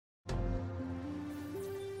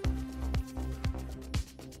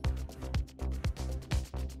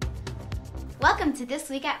Welcome to This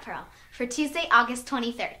Week at Pearl for Tuesday, August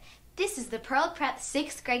 23rd. This is the Pearl Prep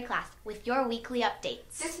 6th grade class with your weekly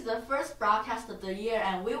updates. This is the first broadcast of the year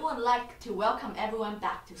and we would like to welcome everyone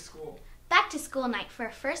back to school. Back to school night for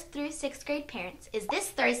 1st through 6th grade parents is this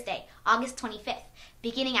Thursday, August 25th,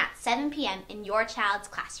 beginning at 7 p.m. in your child's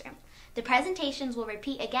classroom. The presentations will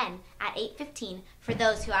repeat again at 8:15 for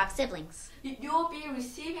those who have siblings. You will be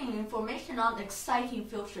receiving information on exciting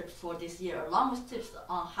field trips for this year, along with tips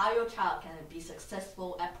on how your child can be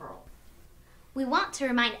successful at Pearl. We want to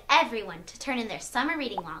remind everyone to turn in their summer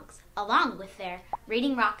reading logs, along with their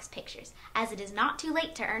Reading Rocks pictures, as it is not too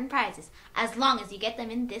late to earn prizes, as long as you get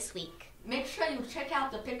them in this week. Make sure you check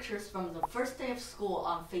out the pictures from the first day of school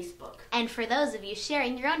on Facebook. And for those of you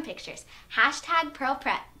sharing your own pictures, hashtag Pearl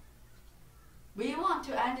Prep. We want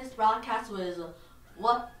to end this broadcast with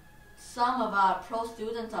what some of our Pearl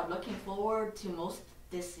students are looking forward to most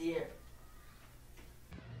this year.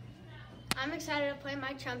 I'm excited to play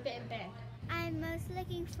my trumpet in band. I'm most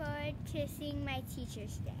looking forward to seeing my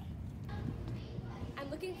Teacher's Day. I'm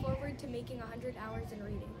looking forward to making 100 hours in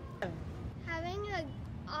reading. Having an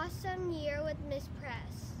awesome year with Miss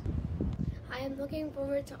Press. I am looking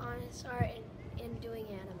forward to honest art and doing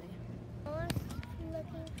anime. I'm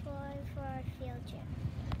looking forward for our field trip.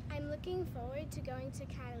 I'm looking forward to going to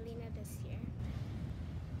Catalina this year.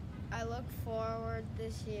 I look forward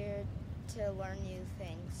this year to learn new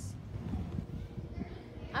things.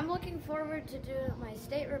 I'm looking forward to do my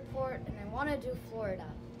state report and I want to do Florida.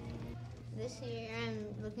 This year I'm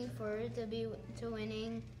looking forward to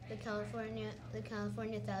winning the California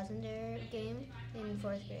 1000er game in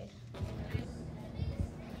 4th grade.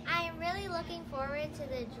 I am really looking forward to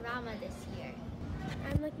the drama this year.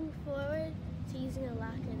 I'm looking forward to using a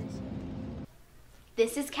locker this year.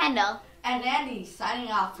 This is Kendall And Andy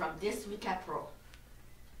signing off from This Week at Pearl.